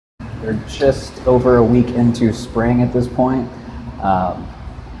We're just over a week into spring at this point.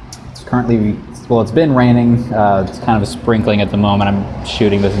 It's currently, well, it's been raining. It's kind of a sprinkling at the moment. I'm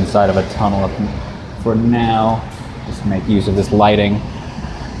shooting this inside of a tunnel for now, just to make use of this lighting.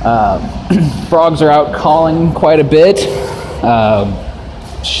 Frogs are out calling quite a bit.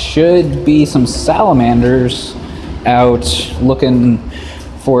 Should be some salamanders out looking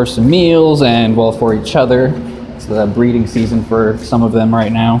for some meals and, well, for each other. It's the breeding season for some of them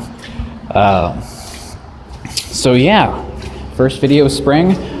right now. So yeah, first video of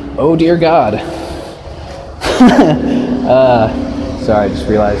spring. Oh dear God. Sorry, I just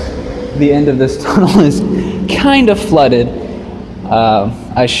realized the end of this tunnel is kind of flooded.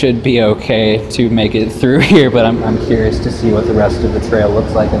 I should be okay to make it through here, but I'm curious to see what the rest of the trail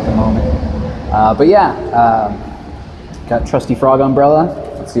looks like at the moment. But yeah, got trusty frog umbrella.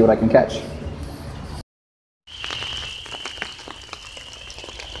 Let's see what I can catch.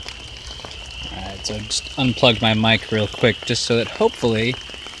 Alright, so I just unplugged my mic real quick just so that hopefully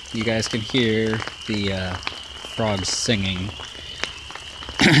you guys can hear the frogs singing.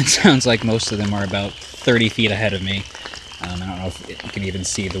 It sounds like most of them are about 30 feet ahead of me. I don't know if you can even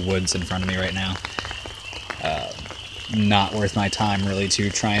see the woods in front of me right now. Not worth my time really to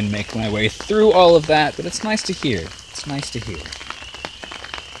try and make my way through all of that, but it's nice to hear. It's nice to hear.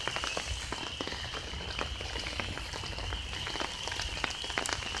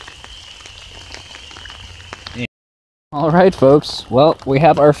 Alright folks, well, we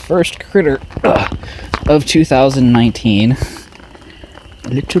have our first critter of 2019. A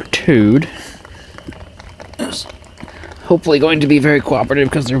little toad. It's hopefully going to be very cooperative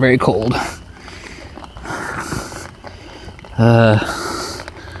because they're very cold. I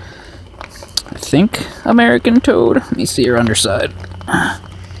think American toad. Let me see your underside.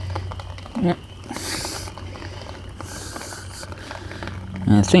 Yeah.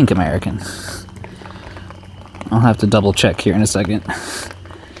 I think American. I'll have to double check here in a second.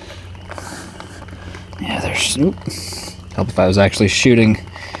 Yeah, there's... Oop. Help if I was actually shooting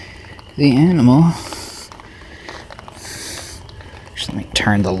the animal. Just let me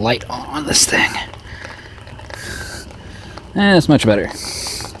turn the light on this thing. That's much better.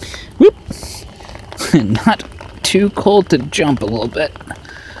 Whoop! Not too cold to jump a little bit.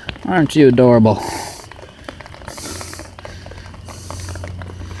 Aren't you adorable?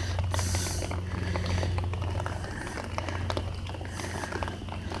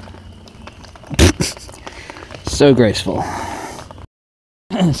 So graceful.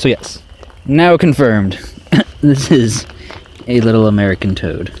 So yes, now confirmed. This is a little American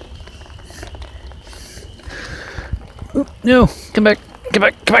toad. Oop, no, come back, come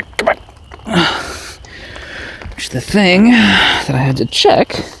back, come back, come back. Which is the thing that I had to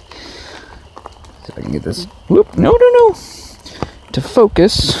check. See if I can get this. Whoop, no, no, no. To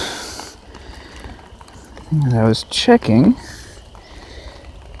focus. The thing that I was checking.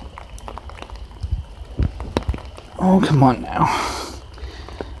 Oh, come on now.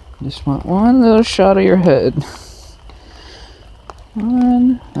 Just want one little shot of your head.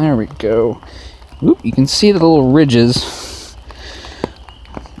 One. There we go. Oop, you can see the little ridges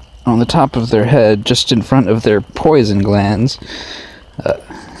on the top of their head, just in front of their poison glands.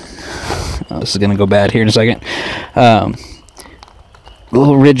 Oh, this is going to go bad here in a second. The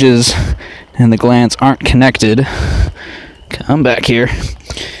little ridges and the glands aren't connected. Come back here.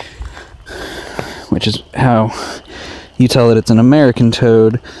 Which is how you tell that it's an American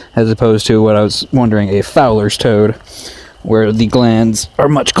toad, as opposed to what I was wondering, a Fowler's toad, where the glands are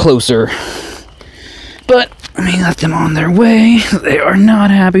much closer. But I left them on their way. They are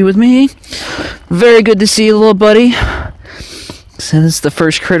not happy with me. Very good to see you, little buddy. So this is the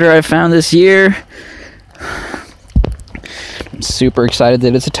first critter I've found this year. I'm super excited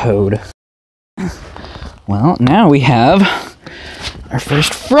that it's a toad. Well, now we have our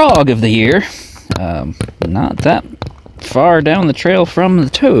first frog of the year. Not that far down the trail from the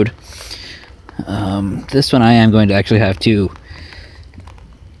toad. This one I am going to actually have to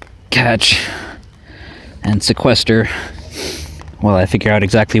catch and sequester while I figure out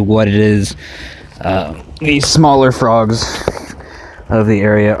exactly what it is. These smaller frogs of the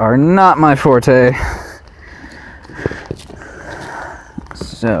area are not my forte.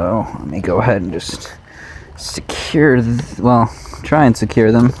 So let me go ahead and just secure, well, try and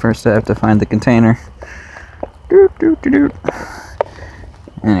secure them. First I have to find the container. Doot, doot, doot, doot.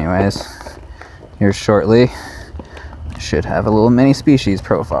 Anyways, here shortly I should have a little mini species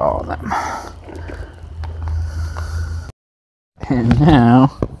profile on them. And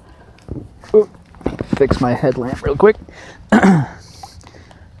now, oop, fix my headlamp real quick.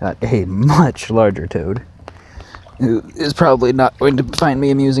 Got a much larger toad. who is probably not going to find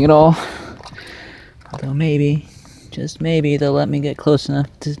me amusing at all. Although maybe, just maybe, they'll let me get close enough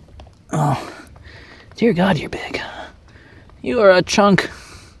to... Oh, dear God, you're big. You are a chunk.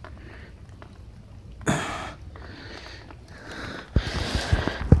 Let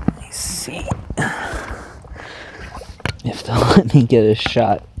me see if they'll let me get a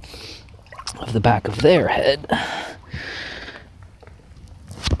shot of the back of their head,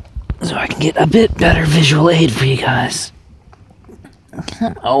 so I can get a bit better visual aid for you guys.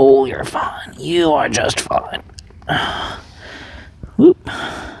 Oh, you're fine. You are just fine. Whoop.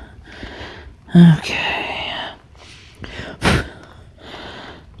 Okay.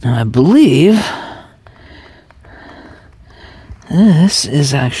 Now I believe this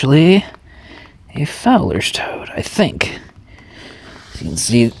is actually a Fowler's toad, I think. As you can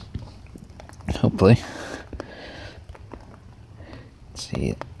see, hopefully. Let's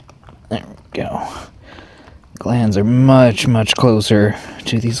see. There we go. Glands are much, much closer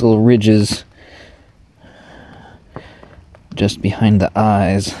to these little ridges just behind the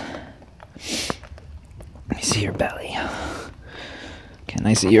eyes. Let me see your belly. Can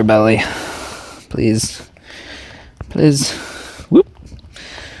I see your belly? Please. Please. Whoop.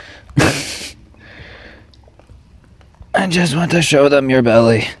 I just want to show them your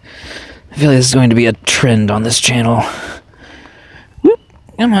belly. I feel like this is going to be a trend on this channel. Whoop.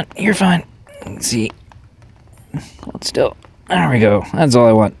 Come on, you're fine. Let's see. Hold still. There we go. That's all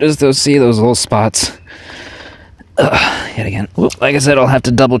I want. Just to see those little spots. Yet again. Whoop. Like I said, I'll have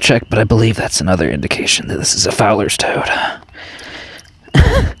to double check, but I believe that's another indication that this is a Fowler's toad.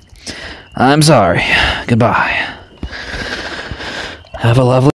 I'm sorry. Goodbye. Have a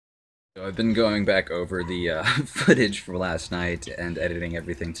lovely... I've been going back over the footage for last night and editing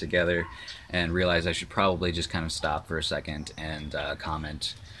everything together, and realized I should probably just kind of stop for a second and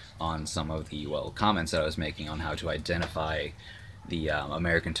comment on some of the, well, comments that I was making on how to identify the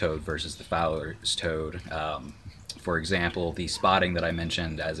American toad versus the Fowler's toad. For example, the spotting that I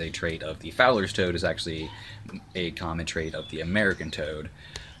mentioned as a trait of the Fowler's toad is actually a common trait of the American toad.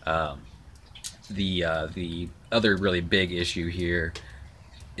 The other really big issue here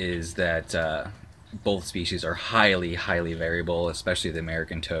is that both species are highly, highly variable, especially the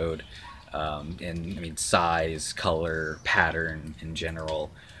American toad, in size, color, pattern in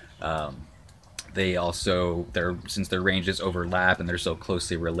general. They also, since their ranges overlap and they're so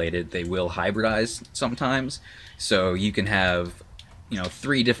closely related, they will hybridize sometimes. So you can have,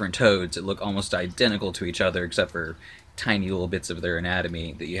 3 different toads that look almost identical to each other, except for tiny little bits of their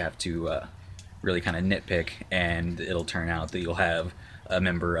anatomy that you have to really kind of nitpick, and it'll turn out that you'll have a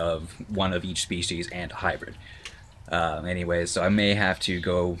member of one of each species and a hybrid. Anyways, so I may have to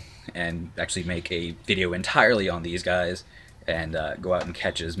go and actually make a video entirely on these guys, and go out and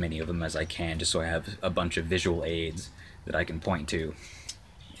catch as many of them as I can, just so I have a bunch of visual aids that I can point to.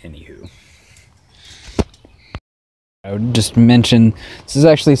 Anywho. I would just mention, this is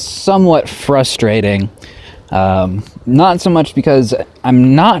actually somewhat frustrating. Not so much because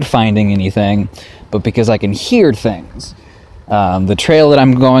I'm not finding anything, but because I can hear things. The trail that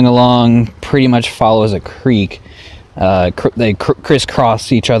I'm going along pretty much follows a creek. They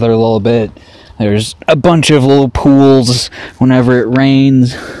crisscross each other a little bit. There's a bunch of little pools whenever it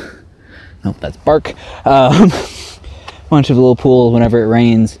rains. Nope, that's bark. Bunch of little pools whenever it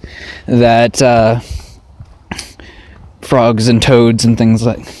rains that frogs and toads and things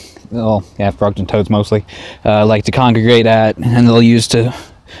like, well, yeah, frogs and toads mostly, like to congregate at, and they'll use to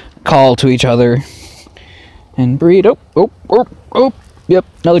call to each other and breed. Oh, yep,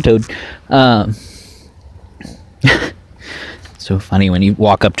 another toad. So funny when you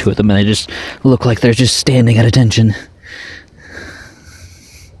walk up to them and they just look like they're just standing at attention.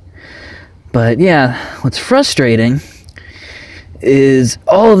 But yeah, what's frustrating is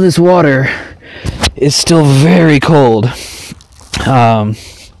all of this water is still very cold. And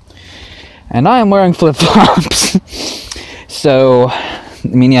I am wearing flip-flops. So,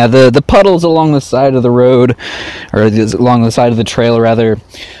 yeah, the puddles along the side of the road, or along the side of the trail, rather,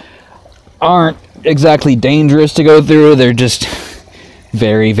 aren't exactly dangerous to go through. They're just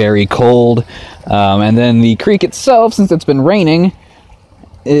very, very cold. And then the creek itself, since it's been raining,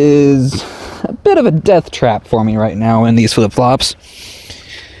 is a bit of a death trap for me right now in these flip-flops.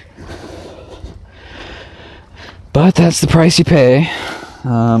 But that's the price you pay.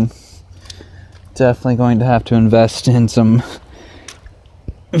 Definitely going to have to invest in some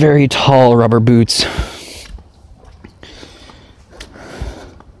very tall rubber boots.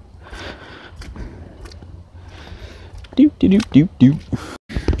 Doop, doop, doop, doop.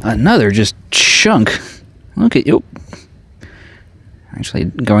 Another just chunk. Look at you. Actually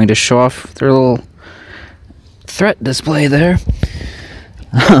going to show off their little threat display there.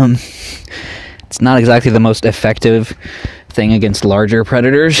 It's not exactly the most effective thing against larger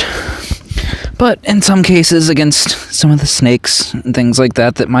predators, but in some cases against some of the snakes and things like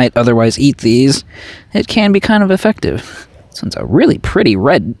that that might otherwise eat these, it can be kind of effective. This one's a really pretty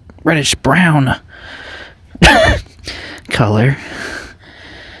reddish brown color.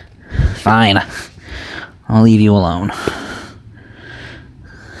 Fine. I'll leave you alone.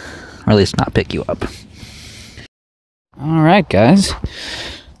 Or at least not pick you up. Alright, guys.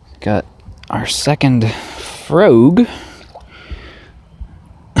 Got our second frog.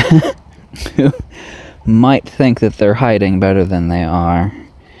 Who might think that they're hiding better than they are.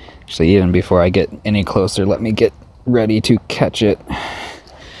 Actually, even before I get any closer, let me get ready to catch it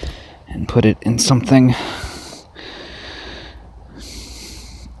and put it in something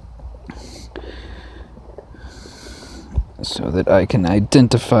so that I can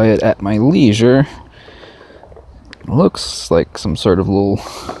identify it at my leisure. Looks like some sort of little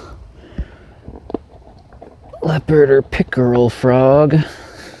leopard or pickerel frog.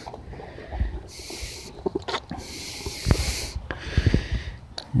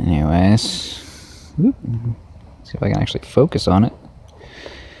 Anyways, see if I can actually focus on it.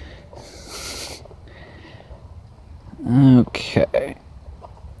 Okay.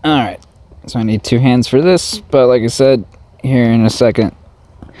 Alright, so I need 2 hands for this, but like I said, here in a second,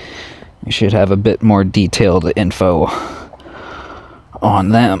 we should have a bit more detailed info on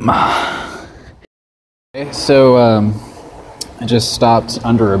them. Okay, so I just stopped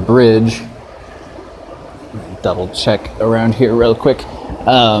under a bridge. Double check around here real quick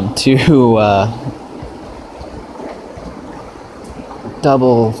to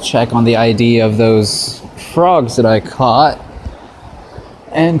double check on the ID of those frogs that I caught,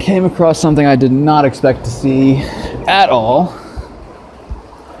 and came across something I did not expect to see at all.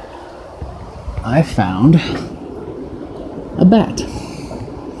 I found a bat.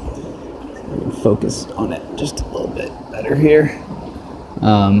 Focus on it just a little bit better here.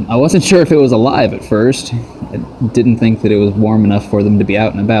 I wasn't sure if it was alive at first. I didn't think that it was warm enough for them to be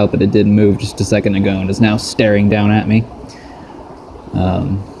out and about, but it did move just a second ago and is now staring down at me.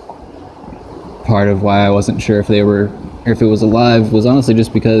 Part of why I wasn't sure if it was alive was honestly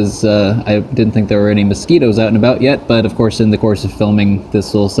just because I didn't think there were any mosquitoes out and about yet, but of course in the course of filming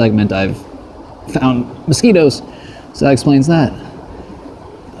this little segment I've found mosquitoes, so that explains that.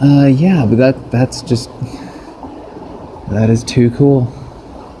 Yeah, but that is too cool.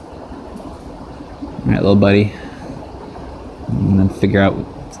 Alright, little buddy. I'm gonna figure out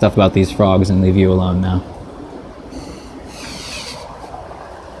stuff about these frogs and leave you alone now.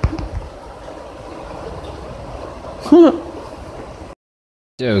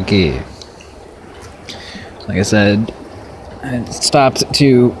 Okay. Like I said, I stopped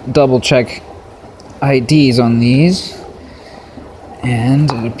to double check IDs on these,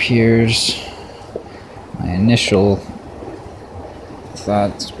 and it appears my initial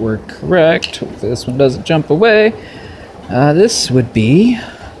thoughts were correct. Hope this one doesn't jump away. This would be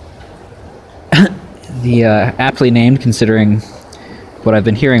the aptly named, considering what I've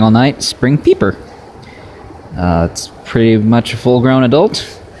been hearing all night, spring peeper. It's pretty much a full-grown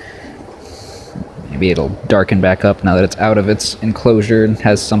adult. Maybe it'll darken back up now that it's out of its enclosure and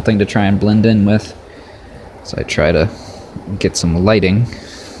has something to try and blend in with. So I try to get some lighting.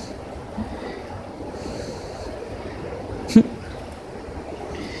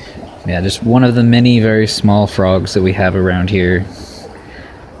 Yeah, just one of the many very small frogs that we have around here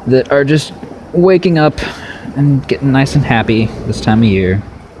that are just waking up and getting nice and happy this time of year.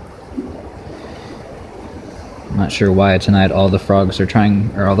 I'm not sure why tonight all the frogs and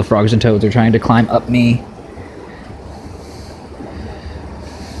toads are trying to climb up me.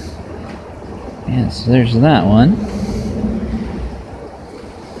 Yes, there's that one.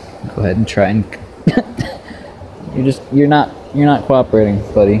 Go ahead and try and you're not cooperating,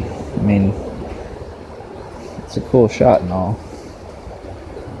 buddy. I mean, it's a cool shot and all.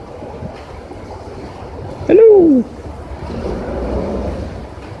 Hello.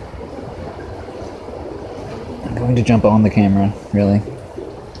 I'm going to jump on the camera, really.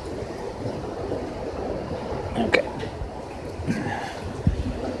 Okay.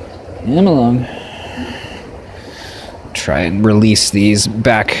 Come along. Try and release these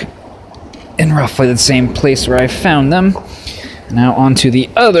back in roughly the same place where I found them. Now onto the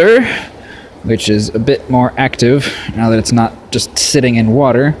other, which is a bit more active now that it's not just sitting in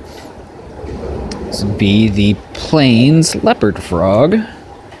water. This would be the plains leopard frog.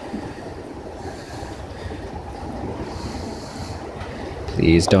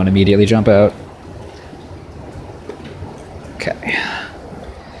 Please don't immediately jump out. Okay.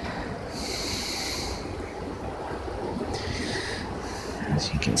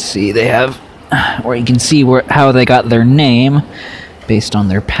 let's see, they have, or you can see how they got their name based on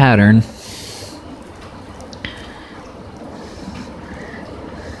their pattern.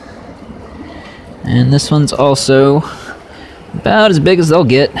 And this one's also about as big as they'll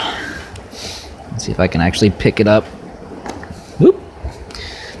get. Let's see if I can actually pick it up. Whoop!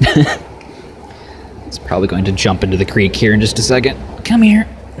 It's probably going to jump into the creek here in just a second. Come here.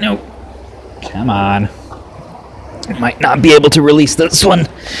 Nope. Come on. I might not be able to release this one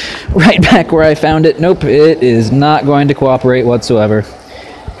right back where I found it. Nope, it is not going to cooperate whatsoever.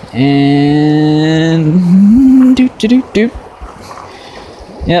 And doot.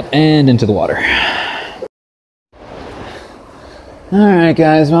 Yep, and into the water. Alright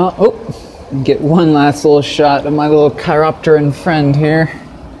guys, well, get one last little shot of my little chiropteran friend here.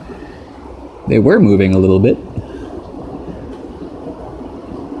 They were moving a little bit.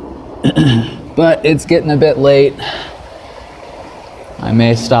 But it's getting a bit late. I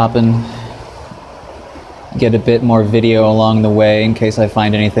may stop and get a bit more video along the way in case I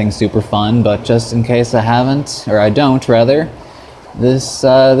find anything super fun, but just in case I haven't, or I don't rather, this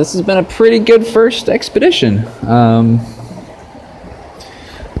has been a pretty good first expedition.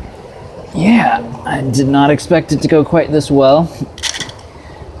 Yeah, I did not expect it to go quite this well.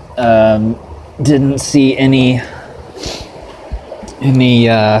 Didn't see any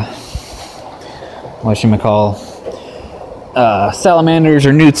whatchamacall, salamanders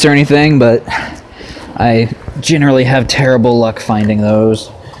or newts or anything, but I generally have terrible luck finding those.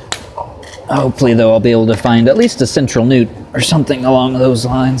 Hopefully, though, I'll be able to find at least a central newt or something along those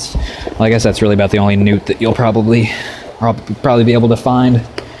lines. Well, I guess that's really about the only newt that I'll probably be able to find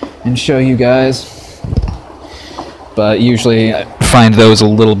and show you guys. But usually I find those a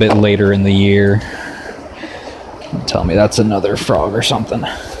little bit later in the year. Tell me that's another frog or something.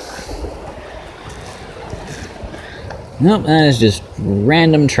 Nope, that is just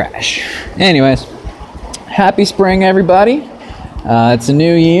random trash. Anyways, happy spring, everybody. It's a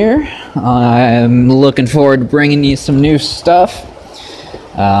new year. I'm looking forward to bringing you some new stuff.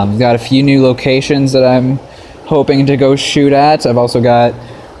 I've got a few new locations that I'm hoping to go shoot at. I've also got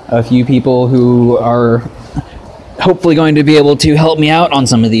a few people who are hopefully going to be able to help me out on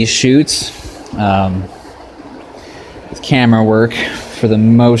some of these shoots. With camera work for the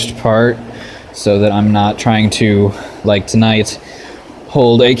most part, so that I'm not trying to, like tonight,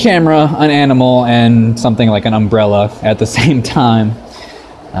 hold a camera, an animal, and something like an umbrella at the same time.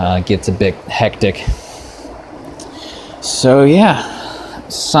 Gets a bit hectic. So yeah,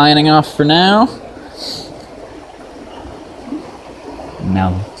 signing off for now.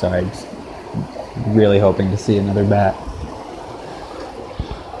 Now, sorry, just really hoping to see another bat.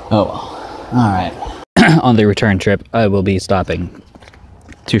 Oh well. Alright. On the return trip, I will be stopping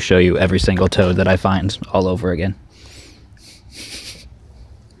to show you every single toad that I find all over again.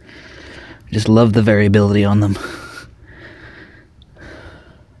 Just love the variability on them.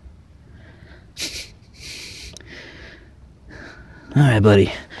 Alright,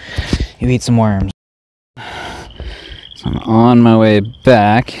 buddy. You eat some worms. So I'm on my way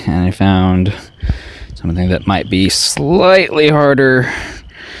back, and I found something that might be slightly harder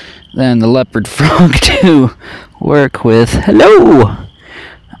than the leopard frog to work with. Hello!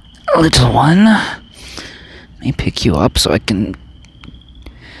 Little one. Let me pick you up so I can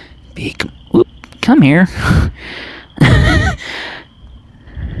be... Whoop, come here.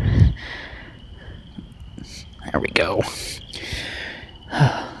 There we go.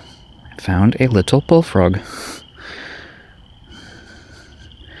 I found a little bullfrog.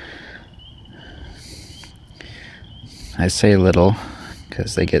 I say little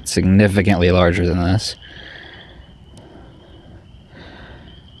because they get significantly larger than this.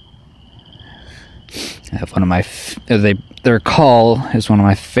 I have one of my their call is one of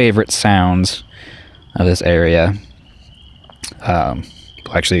my favorite sounds of this area.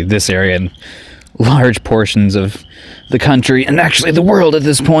 Actually, this area and large portions of the country and actually the world at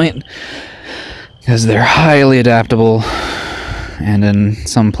this point, because they're highly adaptable, and in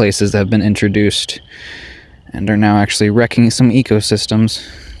some places have been introduced and are now actually wrecking some ecosystems.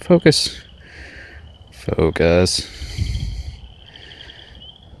 Focus.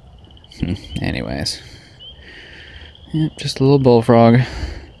 Anyways. Yep, just a little bullfrog.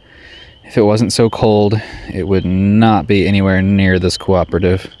 If it wasn't so cold, it would not be anywhere near this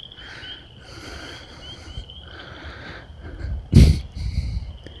cooperative.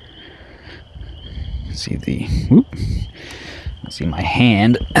 See my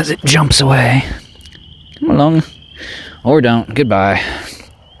hand as it jumps away. Come along. Or don't. Goodbye.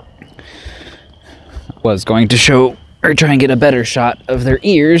 I was going to show, or try and get a better shot of their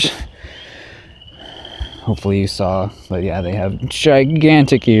ears. hopefully you saw. But yeah, they have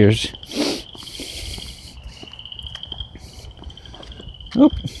gigantic ears.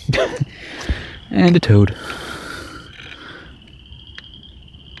 Oop. And a toad.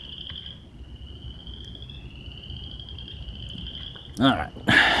 Alright.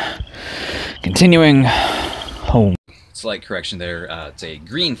 Continuing home. Slight correction there, it's a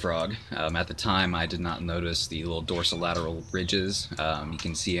green frog. At the time I did not notice the little dorsolateral ridges. You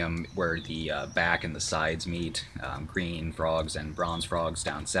can see them where the back and the sides meet. Green frogs and bronze frogs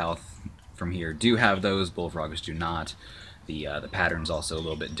down south from here do have those, bullfrogs do not. The pattern's also a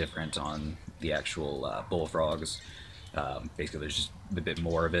little bit different on the actual bullfrogs. Basically there's just a bit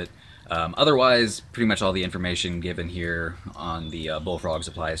more of it. Otherwise, pretty much all the information given here on the bullfrogs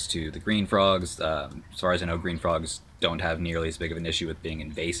applies to the green frogs. As far as I know, green frogs don't have nearly as big of an issue with being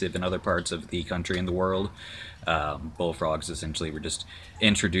invasive in other parts of the country and the world. Bullfrogs essentially were just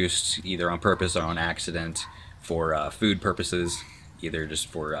introduced either on purpose or on accident for food purposes, either just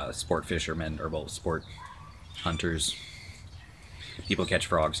for sport fishermen or well, sport hunters. People catch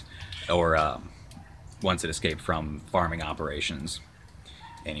frogs, or ones that escape from farming operations.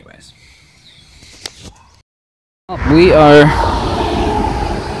 Anyways. We are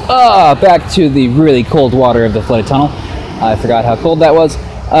back to the really cold water of the flooded tunnel. I forgot how cold that was.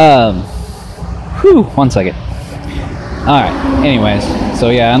 Whew, 1 second. Alright, anyways. So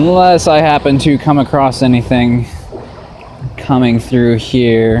yeah, unless I happen to come across anything coming through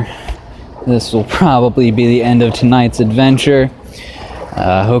here, this will probably be the end of tonight's adventure.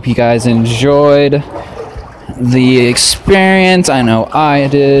 Hope you guys enjoyed the experience. I know I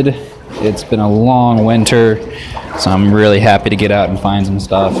did. It's been a long winter, so I'm really happy to get out and find some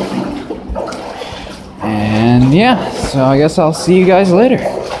stuff. And yeah, so I guess I'll see you guys later.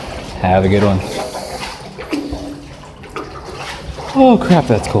 Have a good one. Oh crap,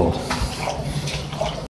 that's cold.